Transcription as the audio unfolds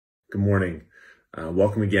Good morning.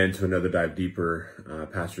 Welcome again to another Dive Deeper.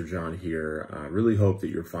 Pastor John here. Really hope that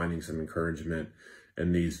you're finding some encouragement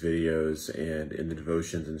in these videos and in the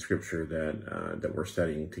devotions and scripture that we're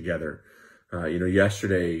studying together.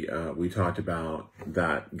 Yesterday we talked about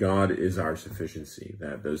that God is our sufficiency,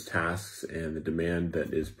 that those tasks and the demand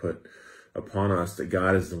that is put upon us, that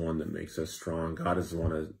God is the one that makes us strong. God is the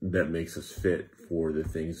one that makes us fit for the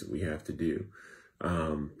things that we have to do.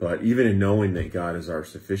 But even in knowing that God is our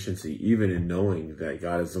sufficiency, even in knowing that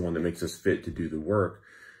God is the one that makes us fit to do the work,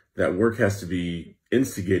 that work has to be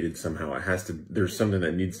instigated somehow. There's something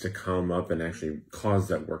that needs to come up and actually cause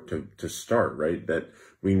that work to start, right? That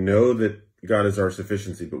we know that God is our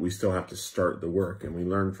sufficiency, but we still have to start the work. And we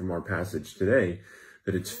learn from our passage today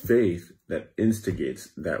that it's faith that instigates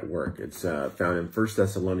that work. It's found in 1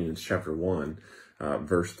 Thessalonians chapter 1,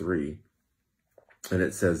 verse 3. And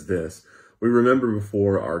it says this: "We remember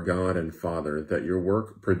before our God and Father that your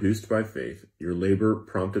work produced by faith, your labor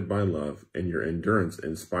prompted by love, and your endurance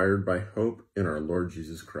inspired by hope in our Lord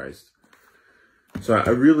Jesus Christ." So I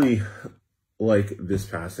really like this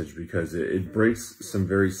passage because it breaks some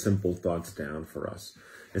very simple thoughts down for us.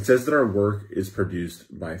 It says that our work is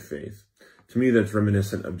produced by faith. To me, that's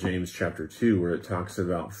reminiscent of James chapter 2, where it talks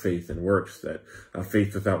about faith and works, that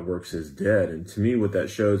faith without works is dead. And to me, what that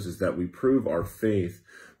shows is that we prove our faith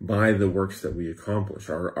by the works that we accomplish.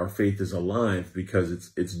 Our faith is alive because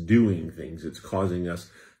it's doing things. It's causing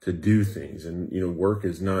us to do things. And, work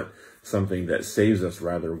is not something that saves us.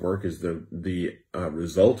 Rather, work is the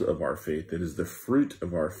result of our faith. It is the fruit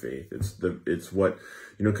of our faith. It's what,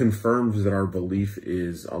 confirms that our belief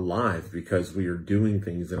is alive because we are doing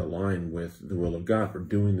things that align with the will of God. We're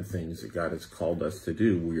doing the things that God has called us to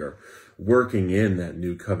do. We are working in that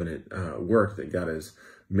new covenant work that God has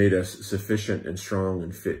made us sufficient and strong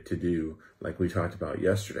and fit to do, like we talked about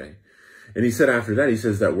yesterday. And he said after that, he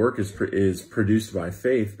says that work is produced by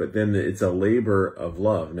faith, but then it's a labor of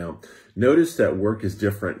love. Now, notice that work is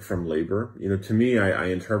different from labor. To me, I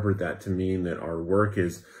interpret that to mean that our work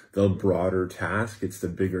is the broader task. It's the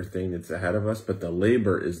bigger thing that's ahead of us, but the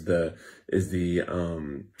labor is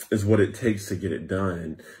what it takes to get it done.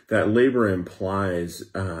 And that labor implies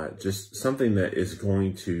just something that is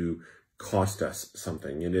going to cost us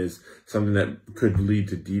something. It is something that could lead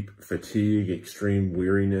to deep fatigue, extreme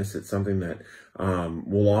weariness. It's something that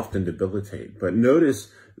will often debilitate. But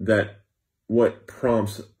notice that what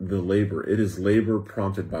prompts the labor, it is labor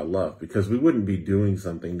prompted by love, because we wouldn't be doing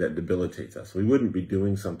something that debilitates us. We wouldn't be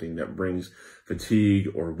doing something that brings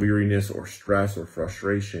fatigue or weariness or stress or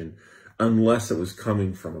frustration unless it was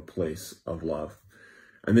coming from a place of love.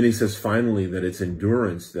 And then he says finally that it's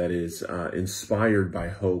endurance that is inspired by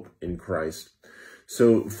hope in Christ.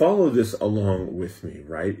 So follow this along with me,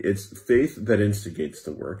 right? It's faith that instigates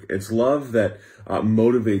the work. It's love that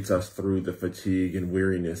motivates us through the fatigue and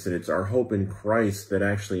weariness. And it's our hope in Christ that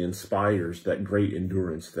actually inspires that great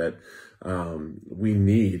endurance that we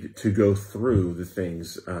need to go through the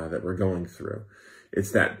things that we're going through.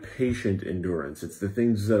 It's that patient endurance. It's the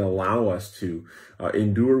things that allow us to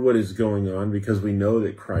endure what is going on because we know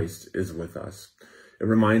that Christ is with us. It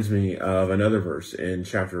reminds me of another verse in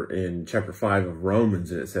chapter 5 of Romans,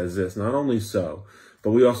 and it says this: "Not only so,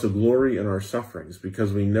 but we also glory in our sufferings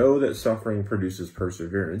because we know that suffering produces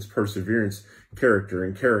perseverance, perseverance, character,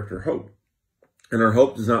 and character, hope. And our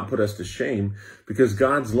hope does not put us to shame because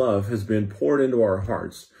God's love has been poured into our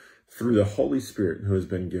hearts through the Holy Spirit who has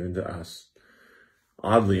been given to us."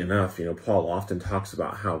 Oddly enough, Paul often talks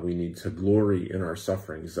about how we need to glory in our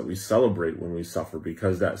sufferings, that we celebrate when we suffer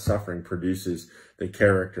because that suffering produces the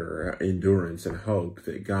character, endurance, and hope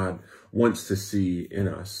that God wants to see in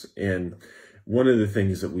us. And one of the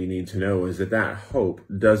things that we need to know is that hope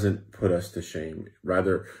doesn't put us to shame.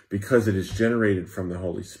 Rather, because it is generated from the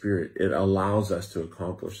Holy Spirit, it allows us to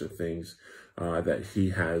accomplish the things that he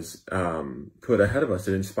has put ahead of us.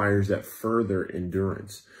 It inspires that further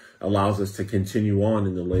endurance, allows us to continue on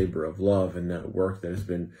in the labor of love and that work that has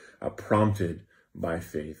been prompted by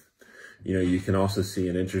faith. You can also see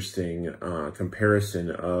an interesting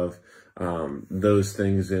comparison of those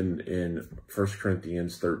things in 1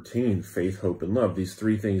 Corinthians 13, faith, hope, and love. These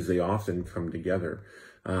three things, they often come together.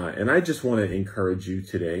 And I just want to encourage you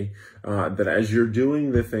today that as you're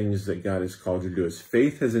doing the things that God has called you to do, as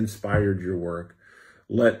faith has inspired your work,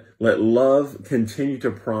 let love continue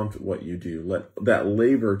to prompt what you do. Let that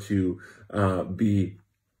labor to be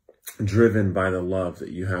driven by the love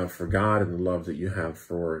that you have for God and the love that you have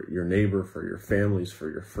for your neighbor, for your families,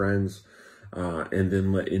 for your friends. And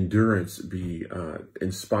then let endurance be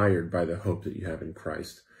inspired by the hope that you have in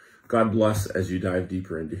Christ. God bless as you dive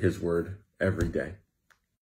deeper into his word every day.